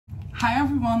Hi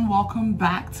everyone, welcome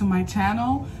back to my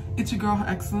channel. It's your girl, Her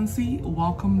Excellency.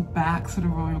 Welcome back to the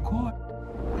Royal Court.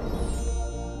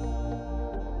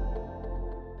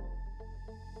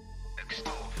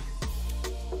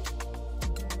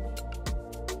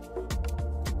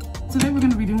 Today we're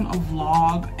gonna be doing a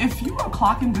vlog. If you are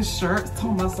clocking this shirt,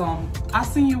 tell me some. I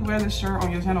seen you wear this shirt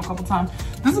on your channel a couple times.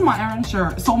 This is my errand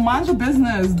shirt, so mind your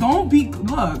business. Don't be,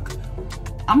 look,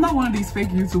 I'm not one of these fake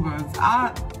YouTubers.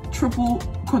 I triple,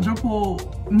 quadruple,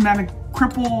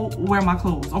 cripple wear my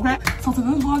clothes, okay? So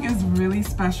today's vlog is really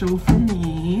special for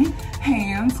me.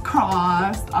 Hands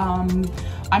crossed. I'm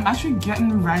actually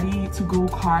getting ready to go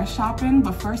car shopping,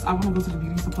 but first I want to go to the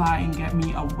beauty supply and get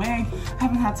me a wig. I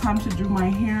haven't had time to do my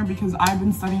hair because I've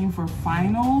been studying for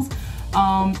finals.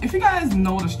 If you guys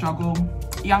know the struggle,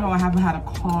 y'all know I haven't had a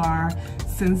car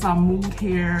since I moved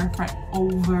here for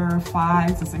over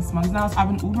 5 to 6 months now. So I've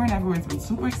been Ubering everywhere. It's been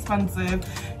super expensive.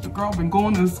 Your girl been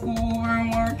going to school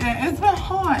and working. It's been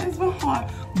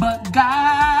hard. But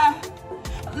God,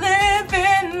 live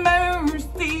in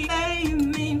mercy.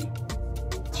 Amen.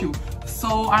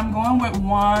 So I'm going with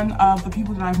one of the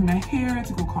people that I've met here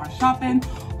to go car shopping.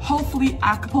 Hopefully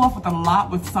I could pull off with a lot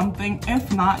with something.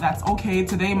 If not, that's okay.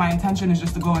 Today my intention is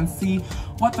just to go and see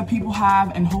what the people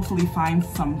have and hopefully find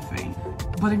something.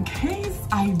 But in case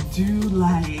I do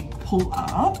like pull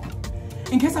up,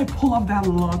 that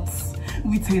looks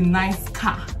with a nice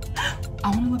car, I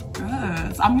want to look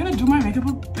good. So I'm gonna do my makeup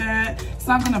a bit. It's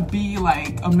not gonna be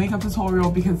like a makeup tutorial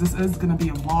because this is gonna be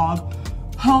a vlog.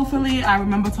 Hopefully I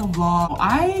remember to vlog.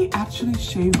 I actually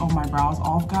shaved all my brows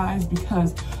off, guys,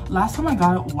 because last time I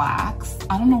got it waxed,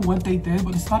 I don't know what they did,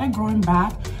 but it started growing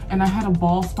back and I had a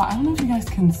bald spot. I don't know if you guys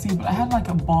can see, but I had like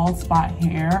a bald spot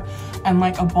here and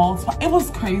like a bald spot. It was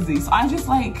crazy. So I just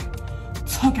like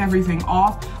took everything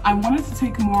off. I wanted to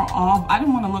take more off. I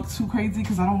didn't want to look too crazy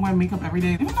because I don't wear makeup every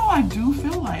day. Even though I do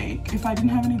feel like if I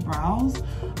didn't have any brows,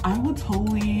 I would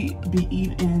totally be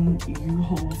eating you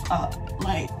hoes up.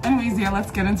 Like, anyways, yeah, let's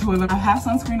get into it. I have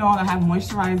sunscreen on, I have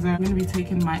moisturizer. I'm gonna be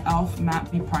taking my e.l.f. Matte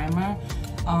B Primer.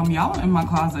 Y'all are in my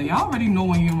closet. Y'all already know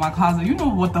when you're in my closet. You know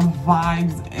what the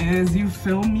vibes is, you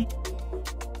feel me?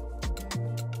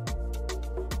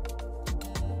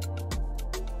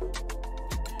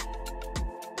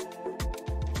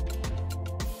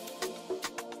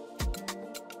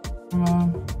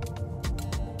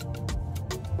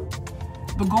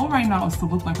 The goal right now is to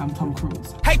look like I'm Tom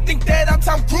Cruise. I think that I'm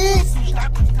Tom Cruise,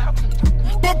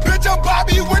 but bitch, I'm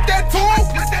Bobby with that tool.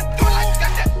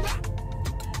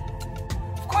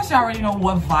 Of course, y'all already know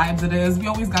what vibes it is. We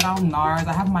always got our NARS.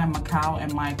 I have my Macau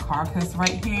and my Carcass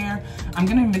right here. I'm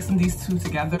gonna be mixing these two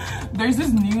together. There's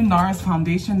this new NARS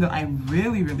foundation that I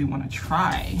really want to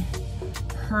try.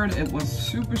 Heard it was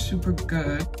super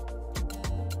good.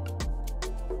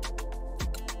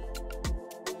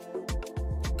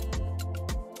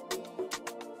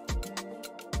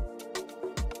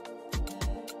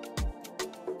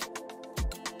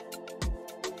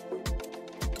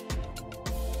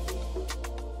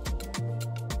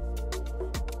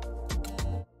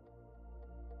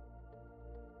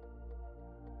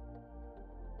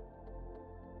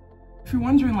 If you're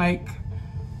wondering like,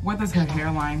 where does her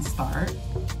hairline start?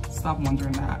 Stop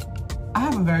wondering that. I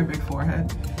have a very big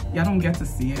forehead. Y'all don't get to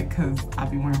see it because I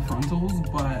be wearing frontals,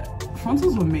 but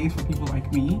frontals were made for people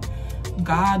like me.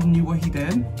 God knew what he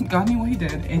did. God knew what he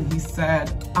did and he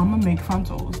said, I'm gonna make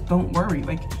frontals, don't worry.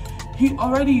 Like, he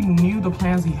already knew the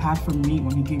plans he had for me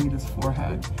when he gave me this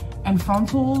forehead. And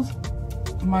frontals,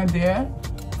 my dear,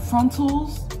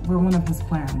 frontals were one of his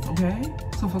plans, okay?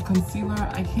 So for concealer,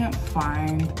 I can't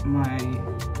find my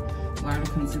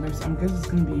lighter concealer, so I'm just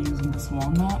gonna be using this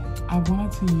walnut. I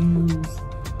wanted to use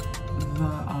the,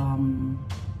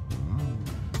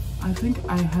 I think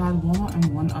I had walnut and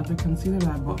one other concealer that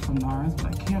I bought from NARS, but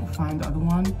I can't find the other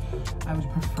one. I would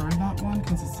prefer that one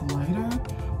because it's lighter.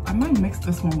 I might mix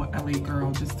this one with LA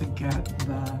Girl just to get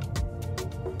the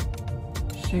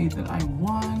shade that I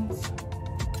want.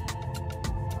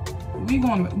 We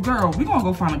gonna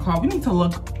go find a car. We need to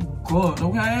look good,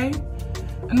 okay?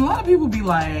 And a lot of people be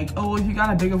like, oh, if you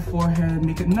got a bigger forehead,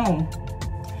 make it. No.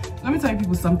 Let me tell you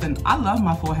people something. I love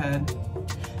my forehead.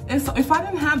 If I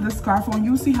didn't have this scarf on,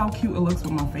 you'll see how cute it looks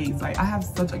with my face. Like, I have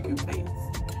such a cute face.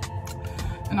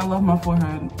 And I love my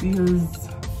forehead because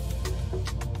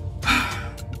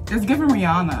it's giving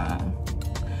Rihanna.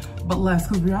 But less,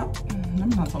 because Rihanna, let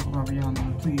me not talk about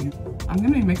Rihanna, please. I'm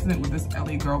gonna be mixing it with this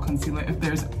LA Girl concealer if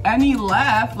there's any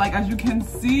left. Like, as you can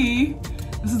see,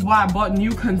 this is why I bought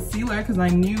new concealer, because I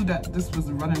knew that this was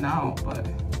running out, but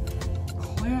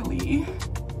clearly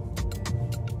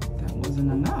that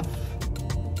wasn't enough.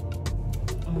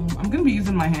 I'm gonna be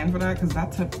using my hand for that because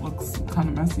that tip looks kind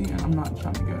of messy and I'm not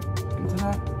trying to get into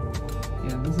that.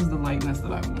 Yeah, this is the lightness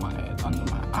that I wanted under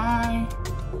my eye.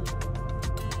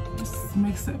 Just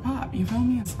makes it pop, you feel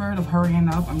me? In spirit of hurrying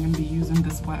up, I'm gonna be using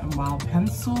this Wet n Wild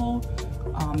pencil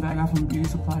that I got from a beauty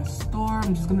supply store.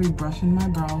 I'm just gonna be brushing my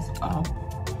brows up.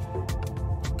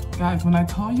 Guys, when I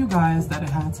told you guys that it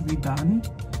had to be done,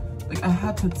 like I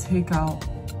had to take out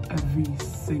every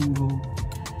single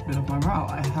bit of my brow.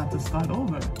 I had to start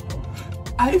over.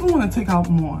 I even want to take out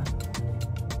more.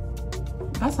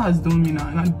 That's how it's doing me now.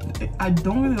 And I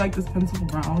don't really like this pencil for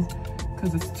brows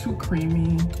because it's too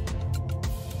creamy.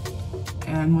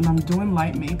 And when I'm doing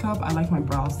light makeup, I like my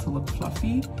brows to look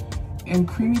fluffy. And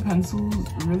creamy pencils,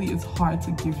 really, it's hard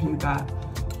to give you that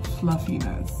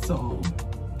fluffiness. So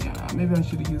yeah, maybe I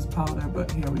should have used powder,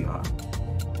 but here we are.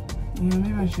 Yeah,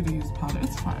 maybe I should have used powder.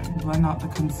 It's fine. Blend out the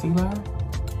concealer.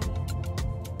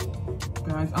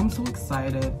 Guys, I'm so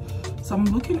excited. So I'm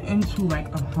looking into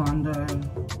like a Honda,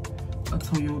 a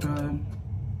Toyota,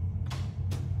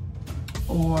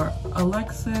 or a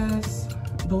Lexus.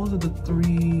 Those are the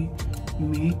three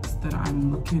makes that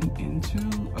I'm looking into.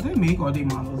 Are they make or are they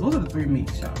models? Those are the three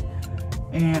makes, y'all.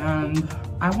 And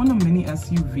I want a mini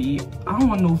SUV. I don't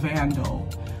want no van though.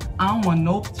 I don't want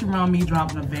no bitch around me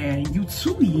driving a van. You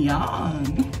too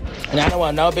young. And I don't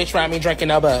want no bitch around me drinking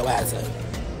no Budweiser.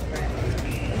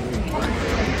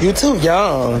 You too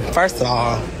young, first of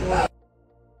all.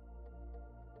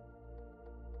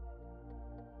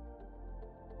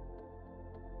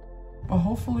 But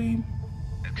hopefully,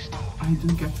 I do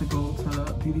get to go to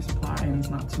the beauty supply and it's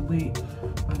not too late.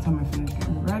 By the time I finish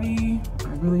getting ready, I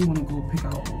really want to go pick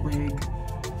out a wig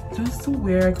just to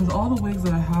wear, because all the wigs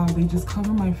that I have, they just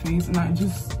cover my face and I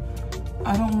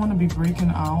don't want to be breaking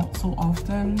out so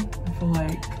often. I feel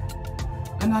like,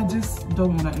 and I just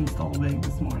don't want to install a wig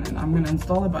this morning. I'm going to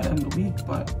install it by the end of the week,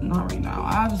 but not right now.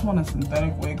 I just want a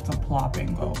synthetic wig to plop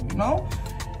and go, you know?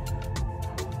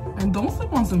 And don't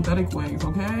sleep on synthetic wigs,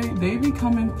 okay? They be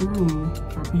coming through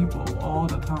for people all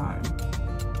the time.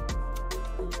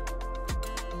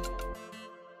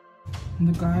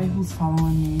 The guy who's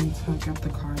following me to get the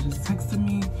car just texted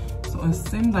me. So it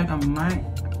seems like I might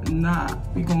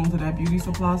not be going to that beauty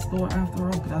supply store after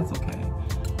all, but that's okay.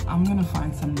 I'm gonna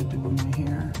find something to do with my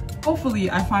hair. Hopefully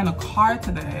I find a car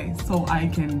today so I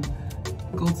can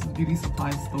go to the beauty supply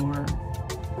store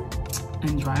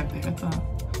and drive there.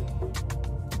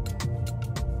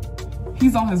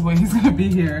 He's on his way. He's gonna be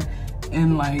here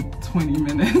in like 20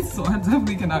 minutes. So I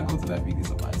definitely cannot go to that beauty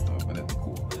supply store, but it's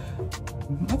cool.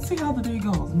 Let's see how the day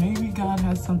goes. Maybe God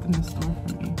has something in store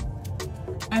for me.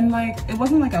 And like, it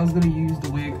wasn't like I was gonna use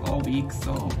the wig all week,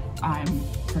 so I'm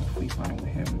perfectly fine with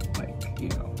him, like, you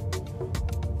know,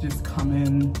 just come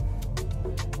in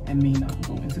and me not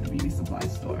go into the beauty supply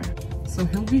store. So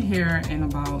he'll be here in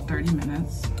about 30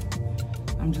 minutes.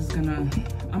 I'm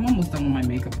almost done with my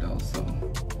makeup though, so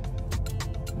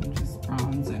I'm just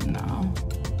bronzing now.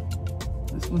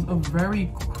 This was a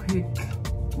very quick,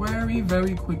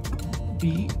 very quick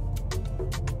beat.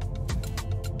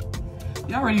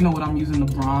 You already know what I'm using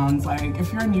to bronze. Like,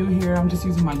 if you're new here, I'm just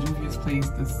using my Juvia's Place,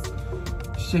 this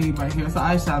shade right here. It's an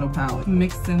eyeshadow palette.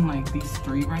 Mixed in like these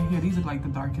three right here. These are like the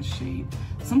darkest shade.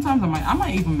 Sometimes I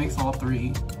might even mix all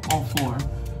three, all four.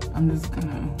 I'm just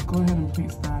gonna go ahead and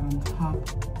place that on top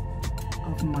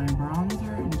of my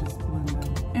bronzer and just blend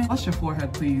that. And blush your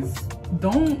forehead, please.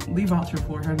 Don't leave out your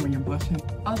forehead when you're blushing.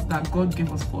 Us that God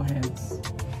give us foreheads.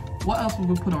 What else will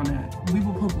we put on it? We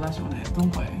will put blush on it.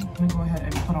 Don't play. I'm gonna go ahead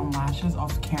and put on lashes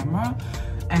off camera.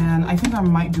 And I think I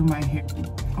might do my hair.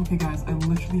 Okay guys, I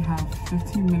literally have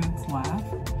 15 minutes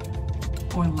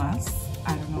left. Or less.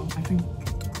 I don't know. I think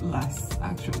less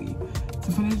actually.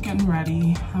 To finish getting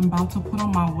ready. I'm about to put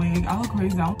on my wig. I look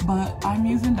crazy out, but I'm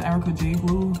using the Erica J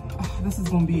glue. This is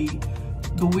gonna be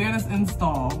the weirdest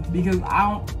install because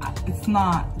it's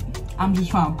not. I'm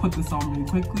just trying to put this on really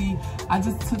quickly. I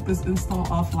just took this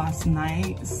install off last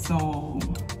night, so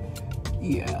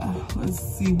yeah, let's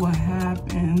see what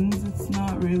happens. It's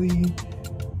not really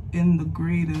in the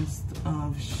greatest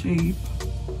of shape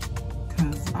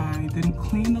because I didn't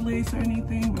clean the lace or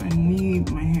anything, but I need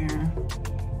my hair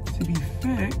to be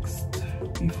fixed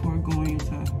before going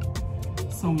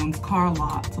to someone's car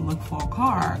lot to look for a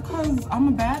car, because I'm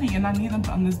a baddie and I need them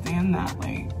to understand that,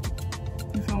 like,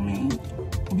 you feel me?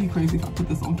 It would be crazy if I put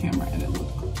this on camera and it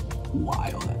looked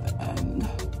wild at the end.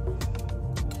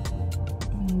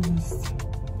 I'm just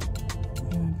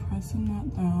pressing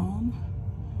that down.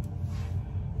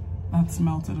 That's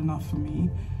melted enough for me.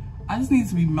 I just need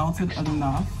to be melted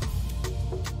enough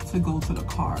to go to the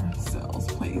car sales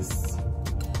place.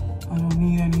 I don't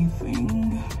need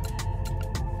anything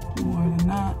more than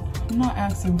that. I'm not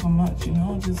asking for much, you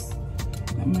know, just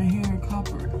let my hair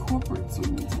corporate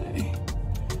with me today.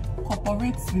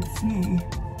 Cooperates with me.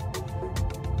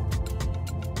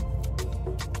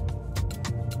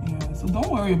 Yeah, so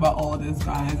don't worry about all of this,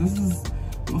 guys. This is,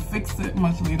 we'll fix it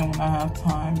much later when I have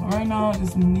time. But right now I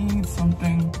just need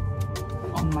something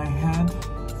on my head,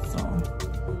 so.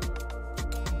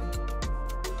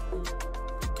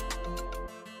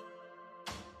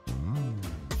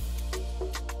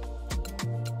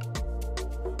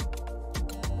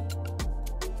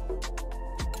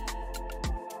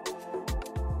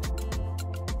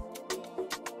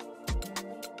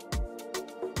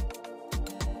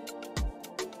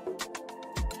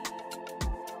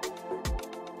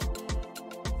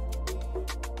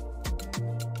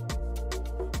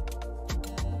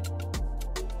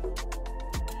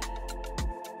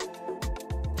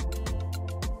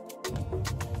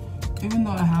 Even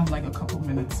though I have like a couple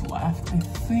minutes left, I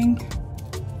think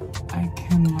I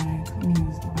can like, let me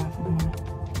use the back of my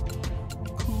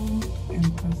comb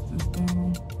and press this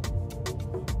down.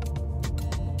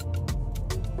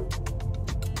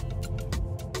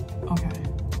 Okay.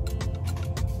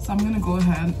 So I'm gonna go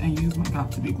ahead and use my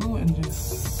Got2b glue and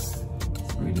just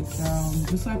spray this down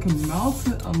just so I can melt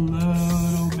it a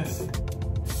little bit.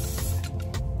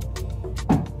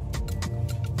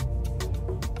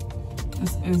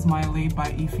 This is my Laid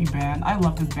by Efi band. I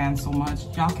love this band so much.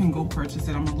 Y'all can go purchase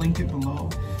it. I'm gonna link it below.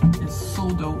 It's so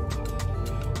dope.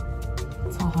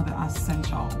 Tell her that I sent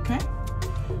y'all, okay?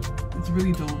 It's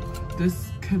really dope. This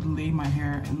could lay my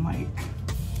hair in like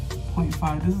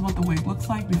 0.5. This is what the wig looks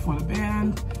like before the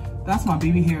band. That's my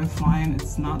baby hair flying.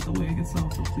 It's not the wig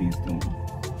itself, so please don't.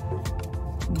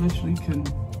 Literally can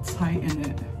tighten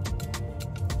it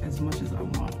as much as I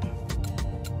want.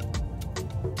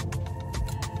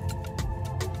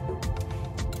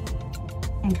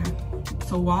 Okay,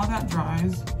 so while that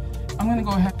dries, I'm gonna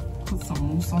go ahead and put some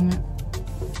mousse on it.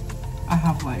 I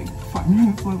have like 5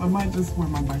 minutes left. I might just wear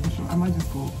my biker short. I might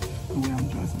just go the way I'm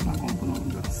dressed. I'm not gonna put on a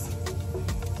dress.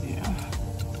 Yeah.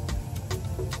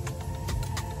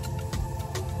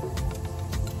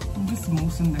 I'm just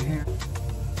moussing the hair.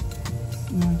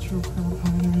 Natural curl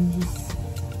powder and just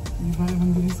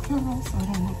reviving these curls so I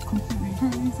don't look completely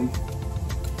crazy.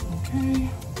 Okay.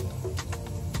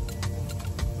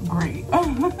 Great.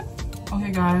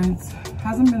 Okay guys,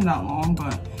 hasn't been that long,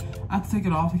 but I have to take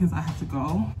it off because I have to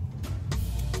go.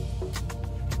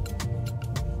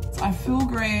 So I feel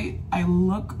great, I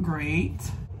look great.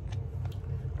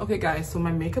 Okay guys, so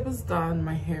my makeup is done,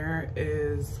 my hair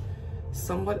is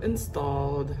somewhat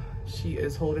installed. She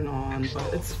is holding on,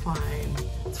 but it's fine.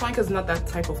 It's fine because it's not that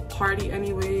type of party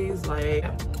anyways. Like,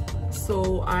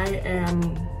 so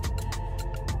I'm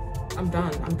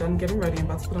done getting ready. I'm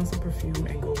about to put on some perfume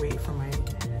and go wait for my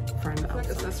friend. Like,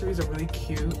 accessories are really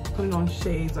cute. Putting on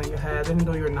shades on your head, even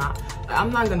though you're not.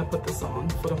 I'm not gonna put this on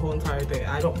for the whole entire day.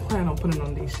 I don't plan on putting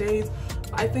on these shades.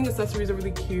 I think accessories are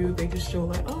really cute. They just show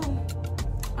like, oh,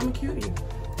 I'm a cutie.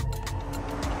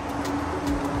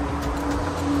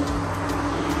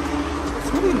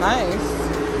 It's really nice.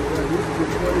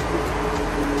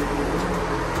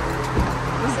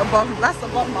 That's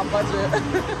above my budget.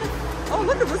 Oh,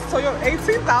 look at this Toyota,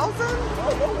 18,000?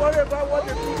 Oh, don't worry about what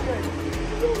the DJ.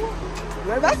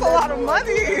 That's a lot of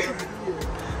money.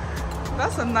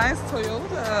 That's a nice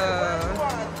Toyota.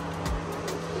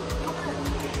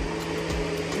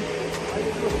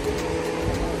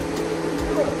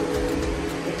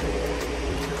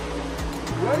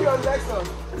 Where are your Alexa?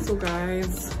 So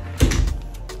guys,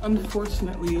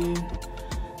 unfortunately,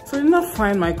 so I did not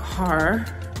find my car.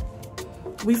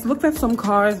 We looked at some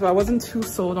cars, but I wasn't too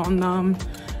sold on them.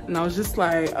 And I was just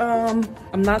like, I'm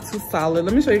not too solid.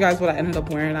 Let me show you guys what I ended up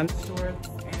wearing. I'm shorts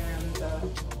and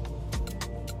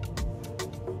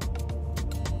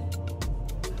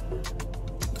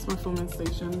it's my filming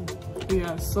station.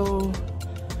 Yeah, so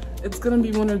it's gonna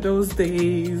be one of those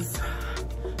days.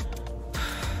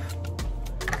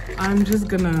 I'm just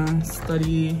gonna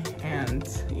study and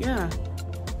yeah,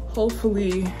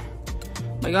 hopefully,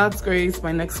 by God's grace,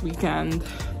 by next weekend,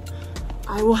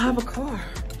 I will have a car.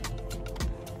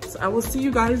 So I will see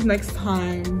you guys next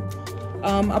time.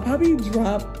 I'll probably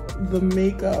drop the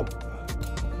makeup.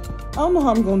 I don't know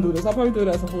how I'm gonna do this. I'll probably do it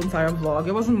as a whole entire vlog.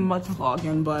 It wasn't much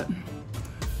vlogging, but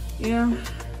yeah.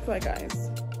 Bye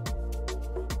guys.